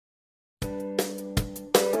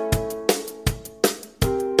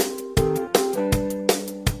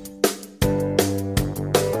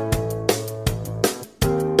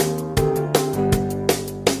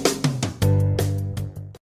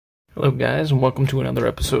guys, and welcome to another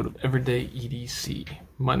episode of Everyday EDC.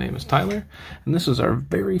 My name is Tyler, and this is our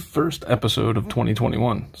very first episode of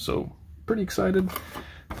 2021, so pretty excited.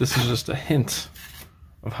 This is just a hint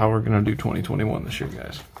of how we're going to do 2021 this year,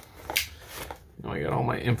 guys. Now, I got all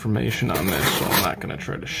my information on this, so I'm not going to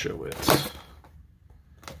try to show it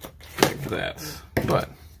like that.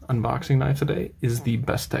 But unboxing knife today is the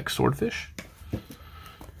Bestech Swordfish.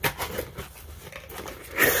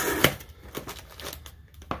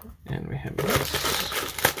 And we have this.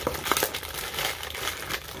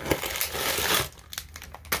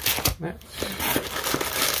 That.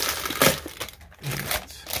 And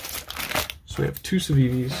that. So we have two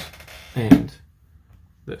Civivis and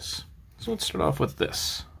this. So let's start off with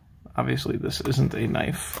this. Obviously this isn't a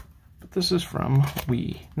knife, but this is from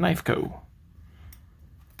We Knife Co.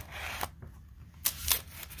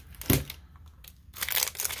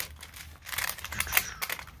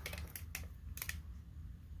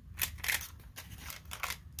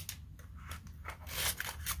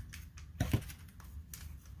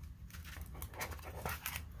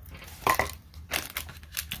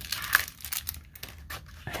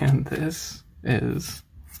 And this is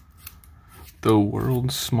the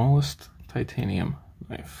world's smallest titanium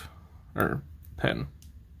knife, or pen.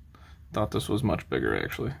 Thought this was much bigger,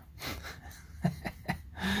 actually.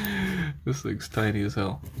 This thing's tiny as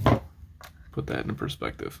hell. Put that into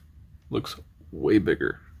perspective. Looks way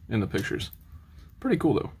bigger in the pictures. Pretty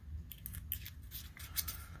cool, though.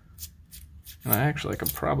 And I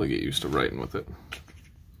could probably get used to writing with it.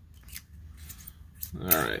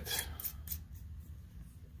 Alright.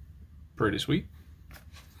 Pretty sweet.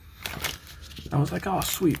 I was like, oh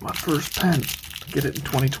sweet, my first pen. Get it in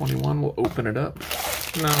 2021, we'll open it up.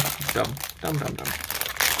 No, dumb.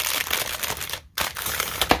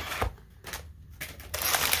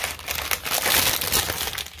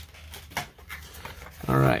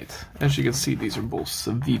 Alright, as you can see, these are both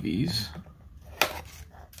Civivis.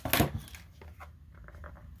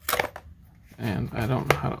 And I don't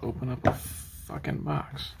know how to open up a fucking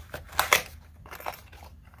box.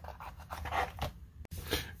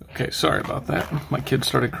 Okay, sorry about that. My kid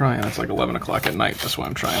started crying. It's like 11 o'clock at night. That's why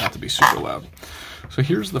I'm trying not to be super loud. So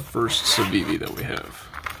here's the first Civivi that we have.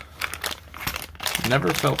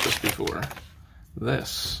 Never felt this before.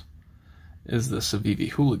 This is the Civivi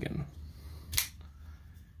Hooligan.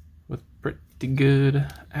 With pretty good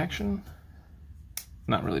action.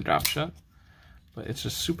 Not really drop shot, but it's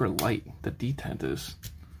just super light. The detent is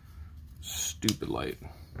stupid light.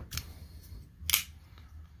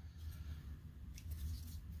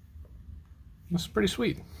 This is pretty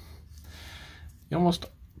sweet. You almost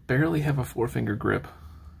barely have a four-finger grip.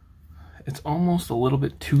 It's almost a little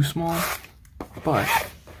bit too small, but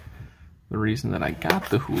the reason that I got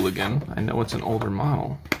the Hooligan, I know it's an older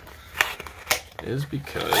model, is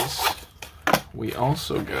because we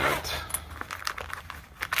also got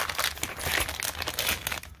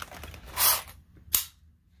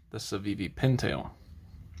the Civivi Pintail.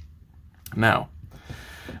 Now,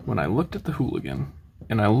 when I looked at the Hooligan,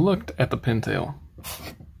 and I looked at the Pintail,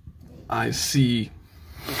 I see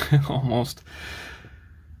almost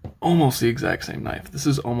the exact same knife. This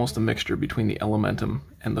is almost a mixture between the Elementum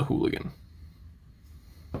and the Hooligan.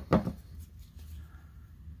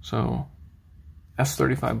 So,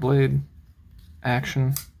 S35 blade,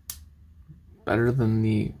 action, better than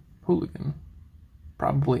the Hooligan,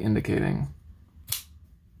 probably indicating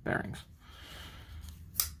bearings.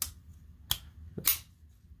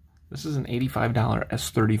 This is an $85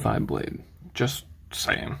 S35 blade. Just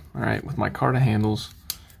saying. Alright, with my Carta handles,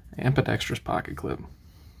 ambidextrous pocket clip.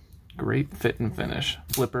 Great fit and finish.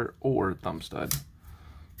 Flipper or thumb stud.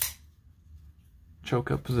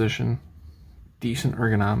 Choke up position. Decent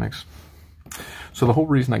ergonomics. So the whole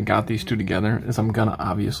reason I got these two together is I'm gonna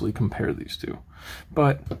obviously compare these two.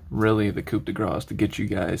 But really the coup de grace is to get you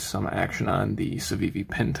guys some action on the Civivi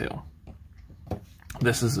Pintail.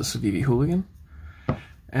 This is the Civivi Hooligan.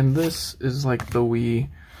 And this is like the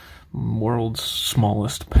world's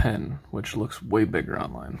smallest pen, which looks way bigger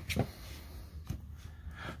online.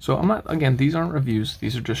 So I'm not, again, these aren't reviews.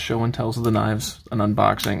 These are just show and tells of the knives, an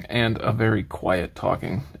unboxing, and a very quiet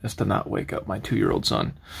talking as to not wake up my 2-year-old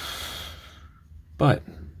son. But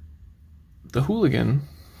the Hooligan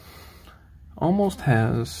almost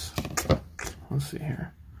has, let's see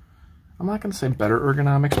here. I'm not going to say better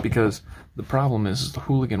ergonomics because the problem is the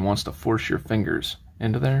Hooligan wants to force your fingers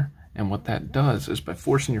into there, and what that does is by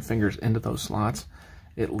forcing your fingers into those slots,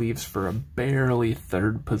 it leaves for a barely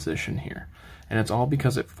third position here, and it's all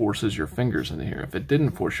because it forces your fingers into here. If it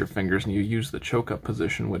didn't force your fingers and you use the choke up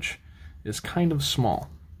position, which is kind of small,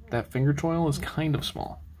 that finger choil is kind of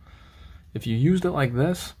small. If you used it like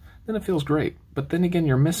this, then it feels great. But then again,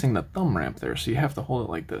 you're missing the thumb ramp there, so you have to hold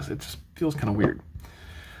it like this. It just feels kind of weird.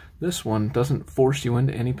 This one doesn't force you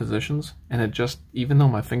into any positions, and it just, even though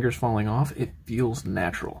my finger's falling off, it feels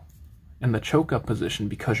natural. And the choke up position,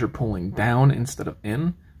 because you're pulling down instead of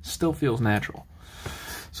in, still feels natural.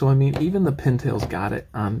 So I mean, even the Pintail's got it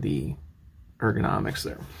on the ergonomics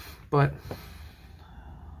there, but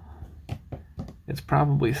it's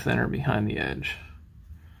probably thinner behind the edge.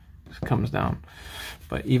 It comes down,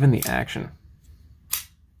 but even the action,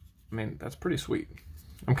 I mean, that's pretty sweet.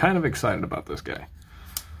 I'm kind of excited about this guy.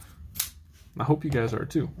 I hope you guys are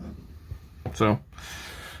too. So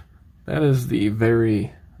that is the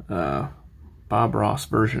very Bob Ross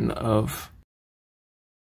version of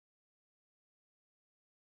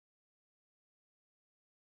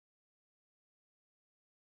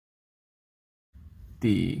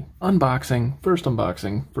the first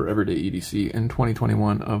unboxing for Everyday EDC in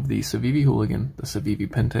 2021 of the Civivi Hooligan, the Civivi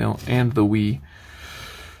Pintail, and the Wii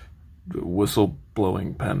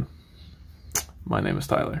whistle-blowing pen. My name is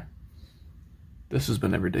Tyler. This has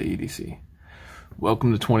been Everyday EDC.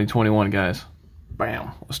 Welcome to 2021, guys.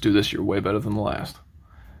 Bam! Let's do this year way better than the last.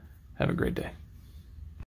 Have a great day.